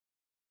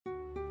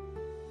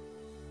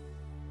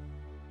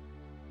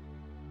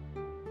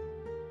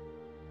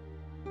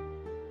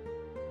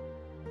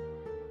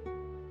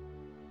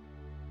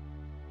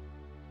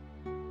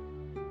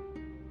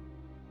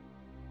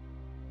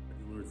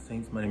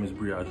Saints. My name is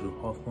Briaggio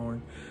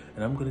Hawthorne,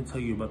 and I'm going to tell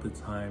you about the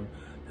time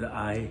that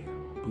I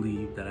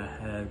believe that I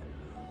had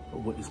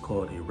what is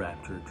called a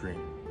rapture dream.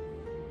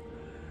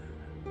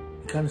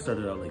 It kind of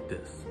started out like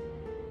this.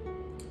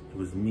 It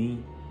was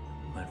me,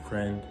 my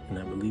friend, and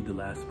I believe the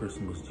last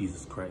person was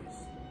Jesus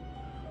Christ.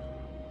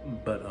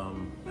 But I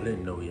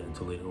didn't know yet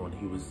until later on.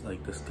 He was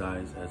like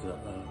disguised as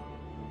a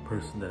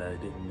person that I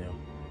didn't know.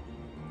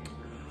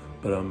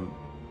 But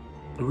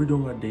we were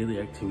doing our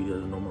daily activities, our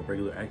normal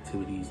regular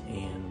activities,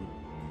 and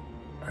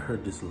I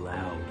heard this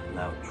loud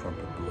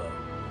trumpet blow.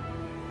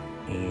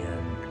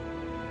 And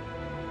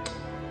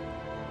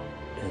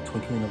in a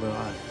twinkling of an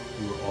eye,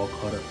 we were all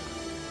caught up,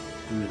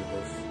 3 of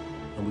us,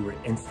 and we were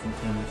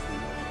instantaneously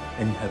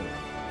in heaven.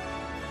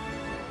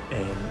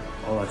 And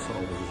all I saw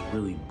was just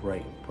really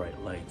bright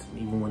lights.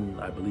 And even when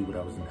I believe what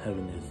I was in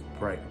heaven is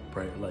bright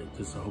light,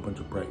 just a whole bunch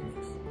of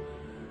brightness.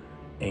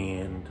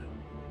 And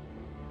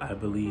I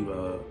believe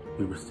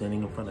we were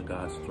standing in front of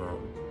God's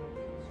throne.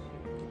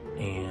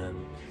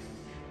 And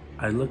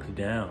I looked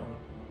down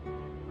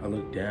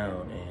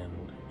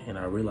and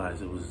I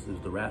realized it was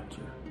the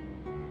rapture.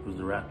 It was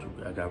the rapture.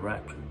 I got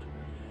raptured.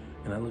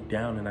 And I look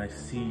down and I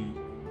see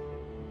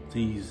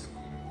these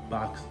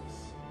boxes.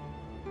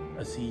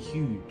 I see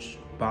huge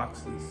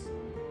boxes.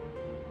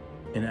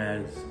 And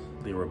as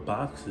they were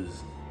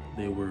boxes,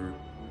 they were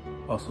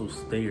also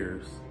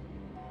stairs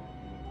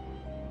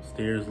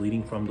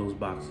leading from those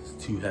boxes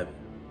to heaven.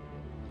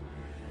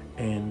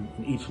 And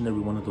in each and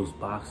every one of those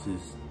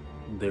boxes,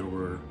 there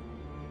were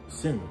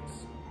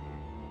sins,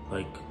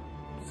 like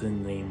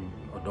sin named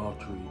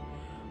adultery,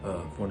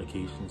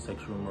 fornication,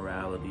 sexual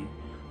immorality,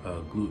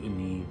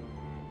 gluttony,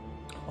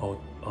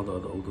 all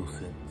those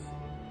sins.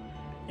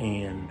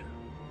 And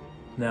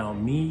now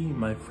me,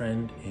 my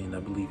friend, and I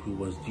believe it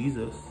was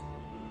Jesus,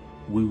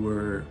 we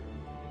were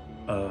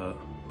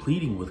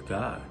pleading with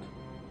God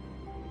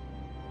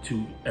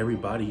to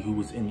everybody who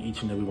was in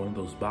each and every one of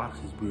those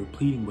boxes. We were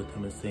pleading with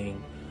him and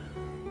saying,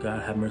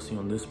 God, have mercy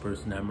on this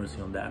person, have mercy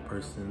on that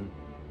person.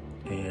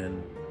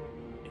 And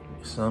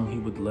some he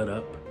would let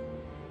up,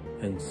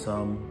 and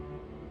some,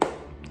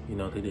 they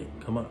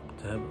didn't come up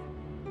to heaven.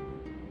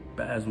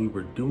 But as we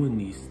were doing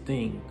these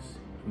things,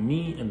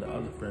 me and the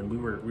other friend, we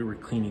were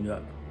cleaning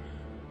up.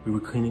 We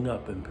were cleaning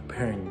up and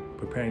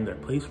preparing their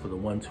place for the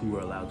ones who were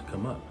allowed to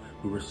come up.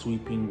 We were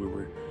sweeping, we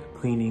were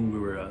cleaning, we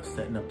were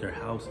setting up their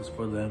houses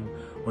for them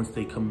once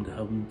they come to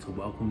heaven, to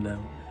welcome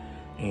them.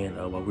 And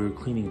while we were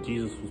cleaning,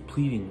 Jesus was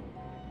pleading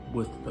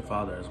with the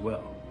Father as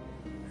well,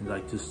 and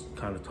like just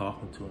kind of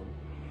talking to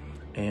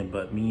him.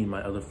 But me and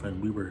my other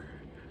friend, we were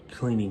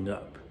cleaning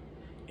up,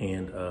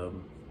 and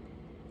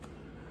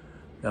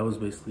that was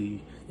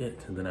basically it.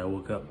 And then I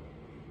woke up.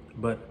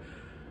 But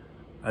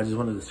I just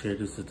wanted to share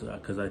this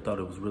because I thought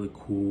it was really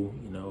cool.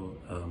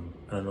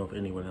 I don't know if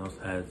anyone else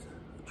has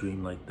a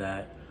dream like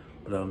that,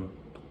 but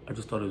I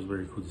just thought it was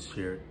very cool to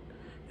share it.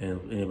 And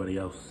if anybody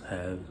else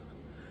has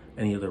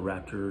any other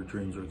rapture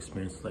dreams or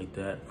experiences like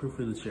that, feel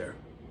free to share.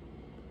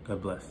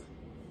 God bless.